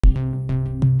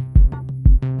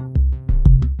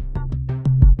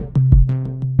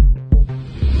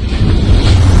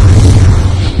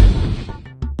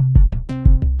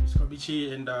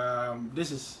and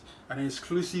this is an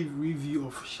exclusive review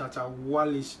of Shatta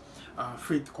Wale's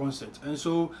Faith Concert. And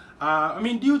so, I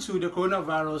mean, due to the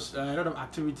coronavirus, a lot of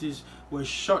activities were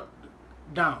shut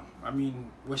down.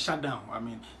 Were shut down.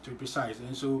 To be precise.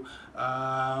 And so,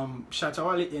 Shatta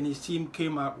Wale and his team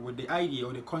came up with the idea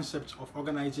or the concept of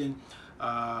organizing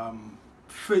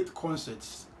faith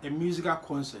concerts, a musical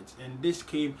concert, and this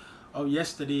came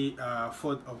yesterday,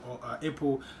 4th of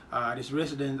April, at his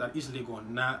residence at East Legon.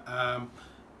 Now,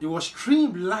 it was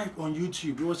streamed live on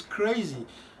YouTube. It was crazy.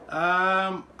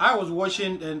 I was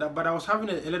watching, but I was having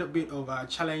a little bit of a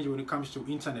challenge when it comes to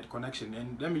internet connection.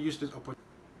 And let me use this opportunity.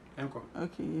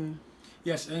 Okay, yeah.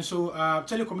 Yes, and so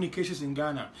telecommunications in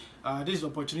Ghana, this is an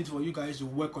opportunity for you guys to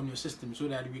work on your system so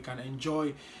that we can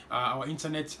enjoy our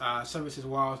internet services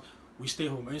while we stay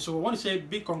home. And so I want to say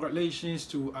big congratulations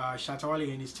to Shatta Wale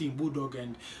and his team, Bulldog,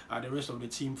 and the rest of the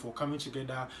team for coming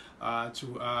together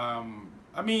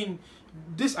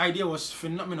this idea was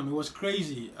phenomenal. It was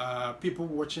crazy. People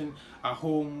watching at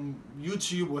home,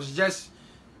 YouTube was just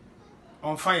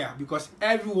on fire because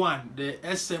everyone, the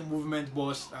SM movement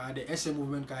boss, the SM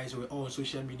movement guys were all on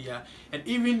social media, and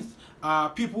even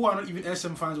people who are not even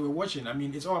SM fans were watching.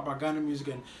 It's all about Ghana music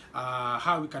and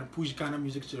how we can push Ghana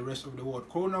music to the rest of the world.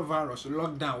 Coronavirus,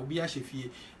 lockdown, Ubia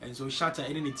Shefi, and so Shatta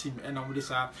and any team, and with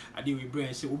this I deal with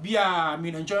brain. So Ubia,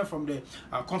 enjoy from the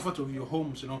comfort of your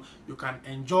homes. You can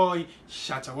enjoy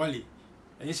Shatta Wale.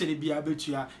 And you said they be able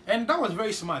to, and that was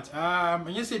very smart.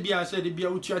 And you said they be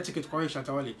able to ticket for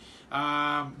Shatta Wale.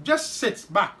 Just sit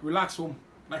back, relax home,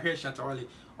 like here Shatta Wale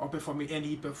or performing, and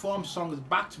he performs songs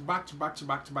back to back to back to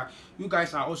back to back. You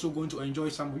guys are also going to enjoy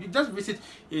some. You just visit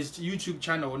his YouTube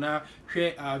channel now,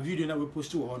 share a video that we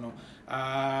post to or no.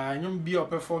 You be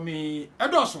performing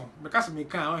also because me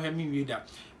can't hear me with that.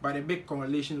 But a big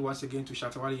congratulations once again to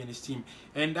Shatta Wale and his team.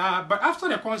 And but after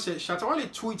the concert, Shatta Wale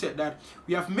tweeted that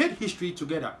we have made history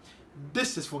together.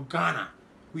 This is for Ghana.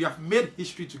 We have made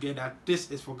history together. This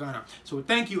is for Ghana. So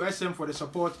thank you, SM, for the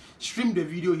support. Stream the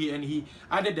video here, and he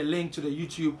added the link to the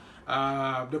YouTube,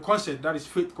 the concert, that is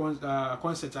Faith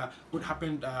concert, what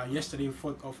happened yesterday,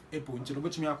 4th of April. Into the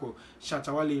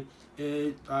Shatta Wale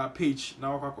page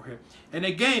now. And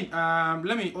again,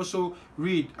 let me also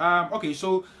read. Okay,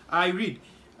 so I read.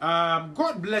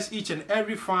 God bless each and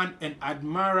every fan and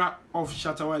admirer of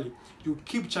Shatta Wale. You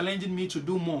keep challenging me to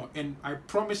do more, and I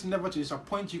promise never to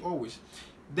disappoint you always.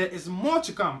 There is more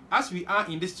to come. As we are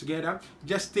in this together,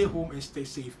 just stay home and stay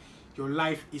safe. Your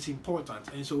life is important.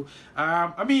 And so,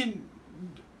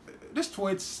 this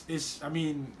tweet is,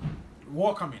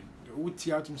 welcoming.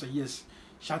 The yes,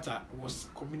 Shatta was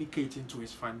communicating to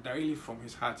his fan directly from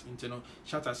his heart.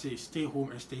 Shatta says, stay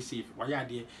home and stay safe.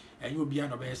 And you'll be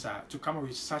an obesa to come up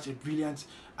with such a brilliant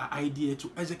idea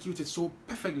to execute it so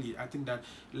perfectly. I think that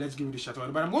let's give it a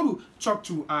Shatta. But I'm going to talk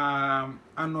to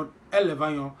Arnold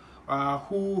Elevanyo,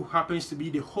 who happens to be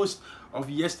the host of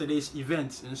yesterday's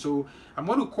event, and so I'm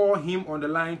going to call him on the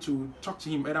line to talk to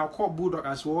him, and I'll call Bulldog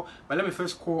as well. But let me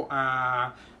first call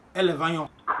Elevanyo.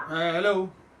 Hello.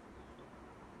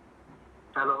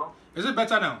 Hello. Is it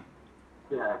better now?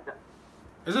 Yeah.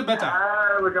 Is it better?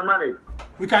 We can manage.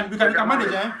 We can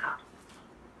manage, eh?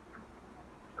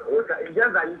 Okay. It's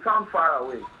just that you sound far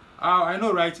away. I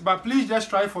know, right? But please just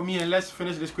try for me and let's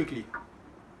finish this quickly.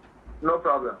 No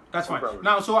problem. That's fine. No problem.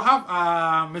 Now, so I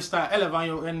have Mr.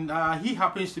 Elevanyo, and he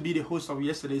happens to be the host of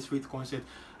yesterday's Faith Concert,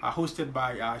 hosted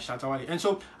by Shatta Wale. And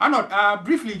so, Arnold,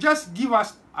 briefly, just give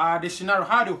us the scenario,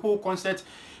 how the whole concert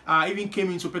even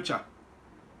came into picture.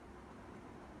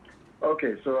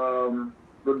 Okay, so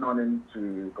good morning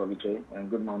to Koviche, and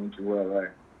good morning to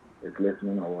whoever is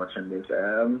listening or watching this.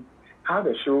 How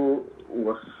the show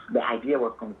was, the idea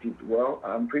was conceived. Well,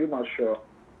 I'm pretty much sure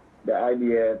the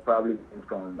idea probably came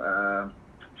from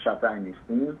Shatta and his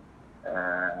team,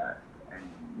 and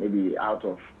maybe out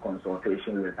of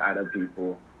consultation with other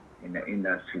people in the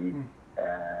industry.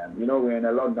 We're in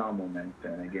a lockdown moment,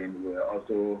 and again, we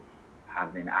also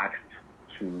have been asked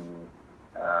to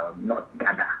not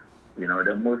gather.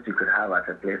 The most you could have at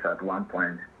a place at one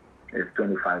point is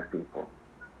 25 people,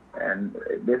 and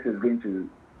this is going to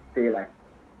stay like.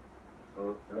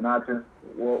 So, an artist,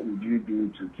 what would you do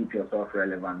to keep yourself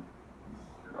relevant,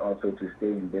 also to stay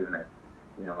in business?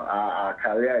 Our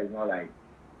career is not like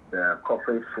the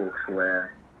corporate folks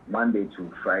where Monday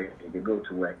to Friday they go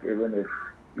to work. Even if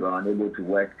you are unable to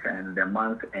work and the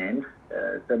month ends,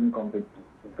 certain companies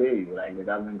pay you, like the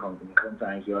government company.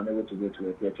 Sometimes you're unable to go to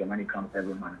work, yet your money comes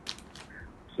every month.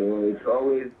 So it's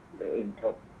always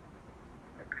important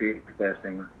to create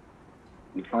person.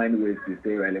 You find ways to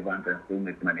stay relevant and still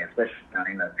make money, especially in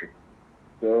the industry.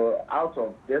 So out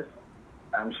of this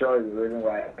I'm sure the reason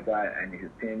why and his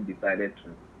team decided to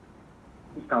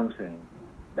do something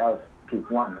that was keep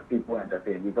people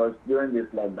entertained, because during this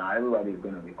lockdown, everybody is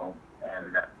going to be home,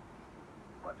 and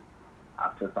but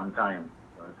after some time,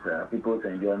 people's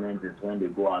enjoyment is when they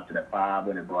go out to the pub,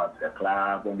 when they go out to the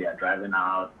club, when they are driving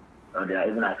out, or they are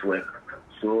even at work.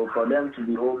 So for them to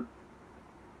be home,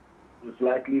 it's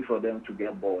likely for them to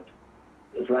get bored.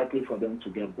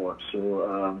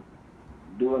 So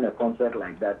doing a concert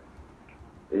like that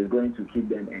is going to keep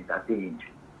them entertained,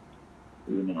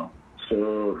 you know.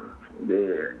 So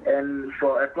and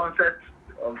for a concert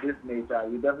of this nature,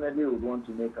 you definitely would want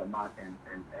to make a mark and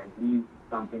leave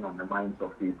something on the minds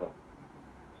of people.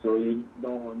 So you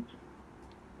don't want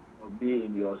to be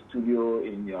in your studio,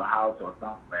 in your house or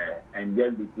somewhere, and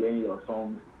just be playing your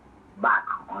songs back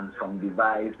on some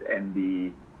device and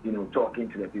be, you know, talking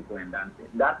to the people and dancing.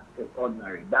 That is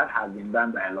ordinary. That has been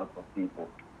done by a lot of people.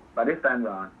 But this time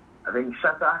around, I think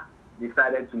Shatta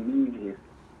decided to leave his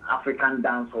African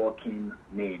dancehall king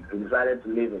name. He decided to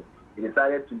leave it. He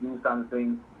decided to do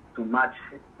something to match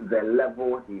the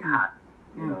level he had.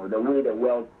 You know, the way the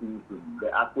world sees him, the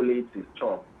accolades he's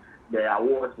chopped, the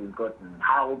awards he's gotten,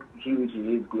 how huge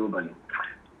he is globally.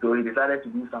 So he decided to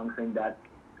do something that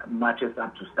matches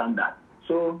up to standard.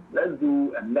 So let's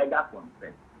do a mega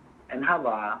concert and have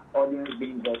our audience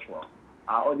being virtual,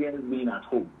 our audience being at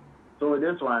home. So with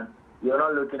this one, you're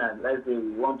not looking at, let's say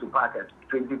we want to pack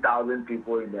 20,000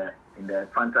 people in the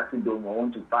Fantasy Dome, or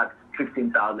want to pack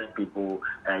 15,000 people,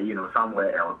 you know,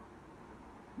 somewhere else.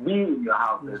 Be in your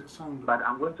houses, but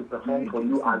I'm going to perform for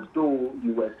you as though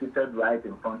you were seated right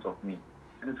in front of me.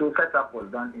 And so setup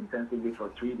was done intensively for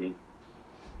 3 days.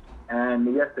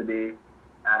 And yesterday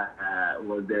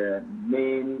was the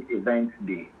main event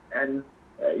day. And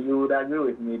you would agree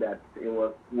with me that it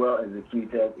was well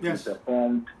executed. Yes. It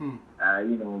performed,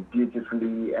 you know,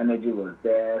 beautifully. Energy was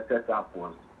there. Setup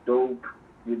was dope.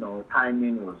 You know,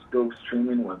 timing was dope.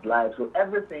 Streaming was live. So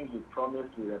everything he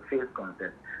promised with a Faith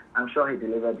Concert, I'm sure he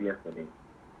delivered yesterday.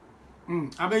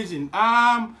 Amazing.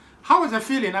 How was the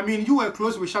feeling? I mean, you were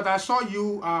close with Shatta. I saw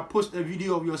you post a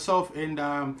video of yourself and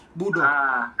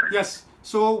Bulldog. Yes.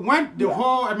 So when the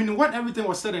whole, I mean, when everything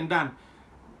was said and done,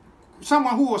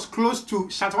 someone who was close to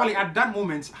Shatta Wale at that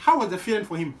moment, how was the feeling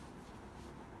for him?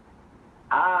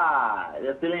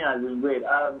 The feeling has been great.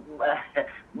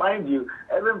 Mind you,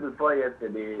 even before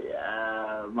yesterday,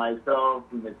 myself,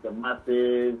 Mr.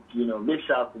 Massive, you know, big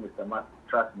shout to Mr. Massive,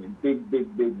 trust me,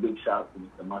 big shout to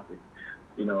Mr. Massive.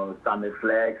 You know, Sammy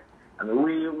Flex. I mean,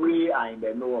 we are in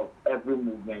the know of every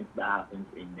movement that happens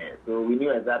in there. So we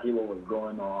knew exactly what was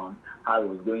going on, how it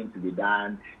was going to be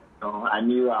done. You know, I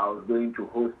knew I was going to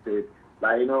host it.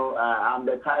 But, you know, I'm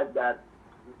the type that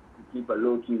keep a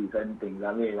low key with certain things.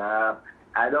 I mean,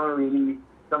 I don't really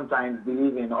sometimes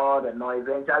believe in all the noise.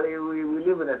 Eventually, we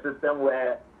live in a system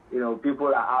where, you know, people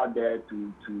are out there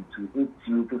to eat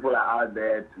you. People are out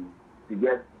there to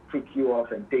just kick you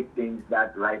off and take things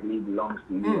that rightly belongs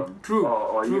to you. True.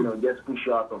 Or true. You know, just push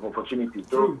you out of opportunity.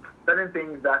 So certain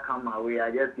things that come my way,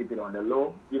 I just keep it on the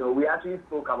low. You know, we actually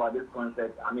spoke about this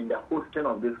concert, I mean, the hosting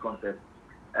of this concert,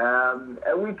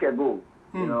 a week ago.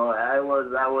 You know, I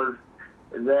was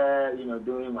there, you know,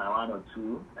 doing my 1 or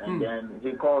 2, and then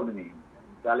he called me.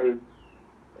 Charlie,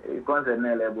 concert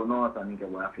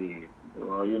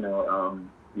or, you know,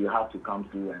 you have to come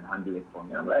through and handle it for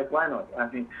me. I'm like, why not? I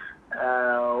think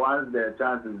once the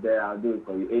chance is there, I'll do it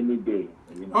for you any day.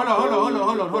 You know?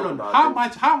 Hold on.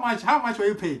 How much were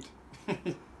you paid?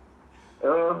 It's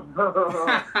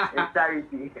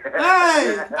charity.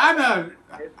 Hey, Arnold.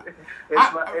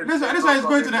 This one is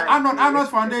going to the Arnold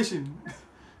Foundation.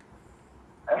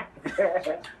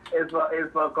 It's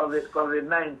for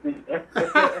COVID-19.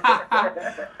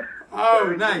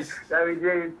 Oh, nice.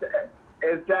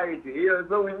 It's charity. You know,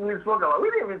 so we spoke about. We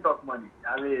didn't even talk money.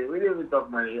 I mean, we didn't even talk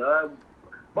money.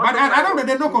 But I know that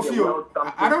they knock off you.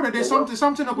 I know that there's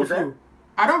something knock off you.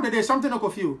 I know that there's something knock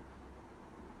off you.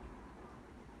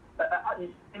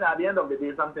 At the end of the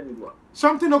day, something is what?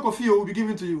 Something knock off you will be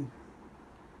given to you.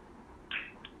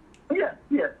 Yes.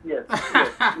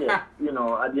 You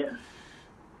know, at the end.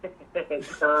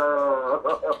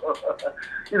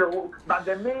 You know, but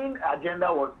the main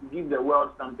agenda was to give the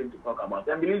world something to talk about.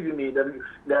 And believe you me,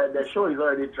 the show is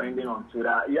already trending on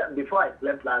Twitter. Yeah, before I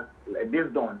slept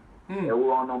this dawn, we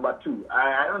were on number 2.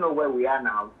 I don't know where we are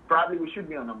now. Probably we should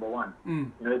be on number 1.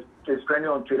 You know, it's trending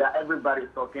on Twitter. Everybody's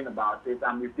talking about it.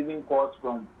 I'm receiving calls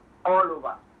from all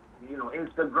over. You know,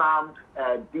 Instagram,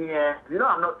 DMs. You know,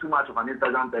 I'm not too much of an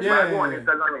Instagram person. I go on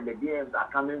Instagram and the DMs are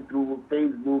coming through,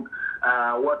 Facebook,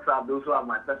 WhatsApp. Those who have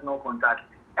my personal contacts.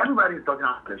 Everybody's talking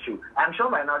about the show. I'm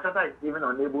sure by now Shatta is even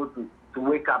unable to to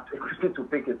wake up, to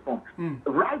pick his phone.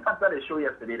 Right after the show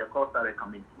yesterday, the calls started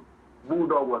coming through.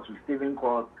 Bulldog was receiving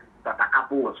calls,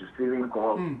 Shatta was receiving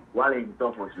calls, Wale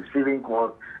himself was receiving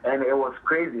calls, and it was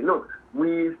crazy. Look,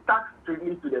 we stuck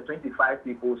strictly to the 25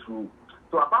 people's rule.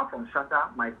 So apart from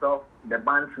Shatta, myself, the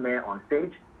band's mayor on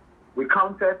stage, we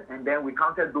counted, and then we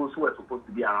counted those who were supposed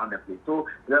to be around the place. So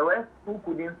the rest who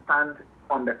couldn't stand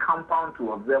on the compound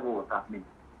to observe what was happening,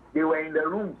 they were in the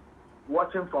room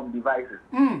watching from devices.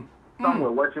 Some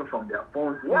were watching from their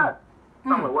phones. Yes.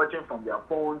 Some were watching from their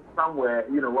phones. Some were,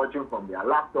 watching from their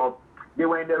laptop. They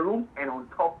were in the room and on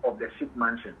top of the ship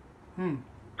mansion.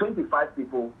 25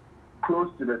 people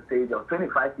close to the stage, or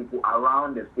 25 people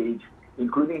around the stage,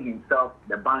 including himself,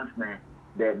 the bandman,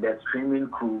 the streaming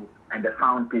crew, and the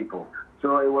sound people.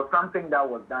 So it was something that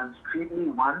was done strictly,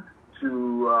 one,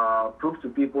 to prove to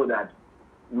people that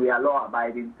we are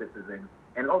law-abiding citizens,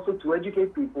 and also to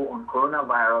educate people on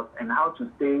coronavirus and how to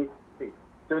stay safe.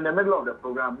 So in the middle of the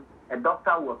program, a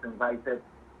doctor was invited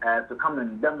to come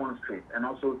and demonstrate and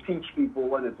also teach people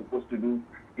what they're supposed to do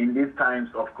in these times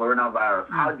of coronavirus.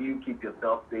 How do you keep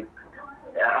yourself safe?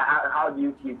 How do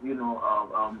you keep,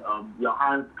 your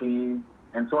hands clean,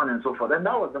 and so on and so forth. And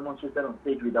that was demonstrated on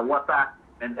stage with the water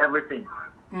and everything.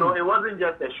 So it wasn't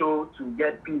just a show to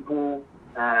get people,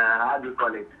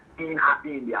 being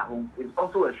happy in their homes. It's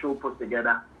also a show put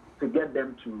together to get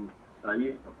them to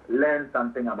learn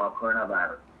something about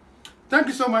coronavirus. Thank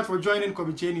you so much for joining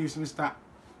Komiche News, Mr.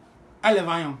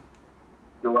 Elevayon.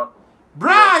 You're welcome.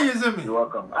 Bra, you see me? You're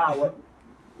welcome.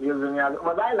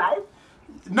 Was I live?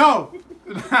 No.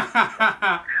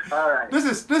 All right. This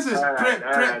is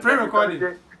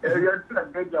pre-recorded. You're doing a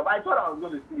great job. I thought I was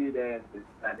going to see you there.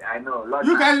 I know.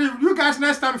 You guys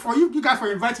next time you guys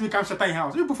for invite me come Shatta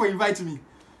house. You before invite me.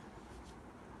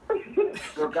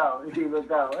 Look out.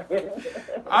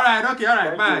 All right. Okay. All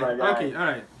right. Bye. Okay. All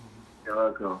right. You're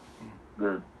welcome.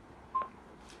 Good.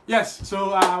 Yes,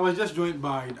 so I was just joined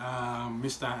by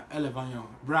Mr. Elevayon,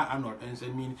 Brad Arnold, and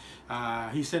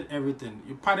he said everything.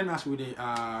 You pardon us with the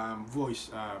voice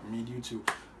made due to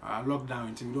lockdown,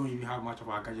 until we don't even have much of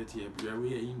our gadget here.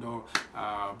 We're indoor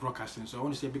broadcasting, so I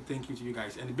want to say a big thank you to you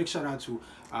guys, and a big shout out to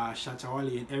Shatta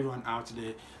Wale and everyone out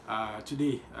there.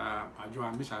 Today,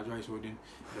 Mr. Ajwa is holding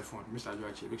the phone. Mr.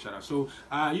 Ajwa, big shout out. So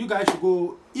you guys should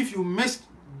go, if you missed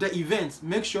the events,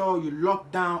 make sure you lock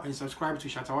down and subscribe to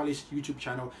Shatta Wale's YouTube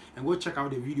channel and go check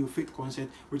out the video Faith Concert,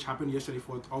 which happened yesterday,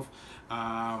 4th of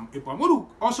April. I'm going to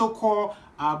also call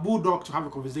Bulldog to have a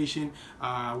conversation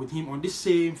with him on this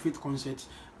same Faith Concert,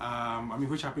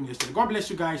 which happened yesterday. God bless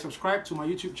you guys. Subscribe to my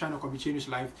YouTube channel, Komiche News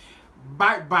Live.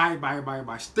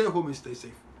 Bye. Stay home and stay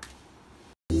safe.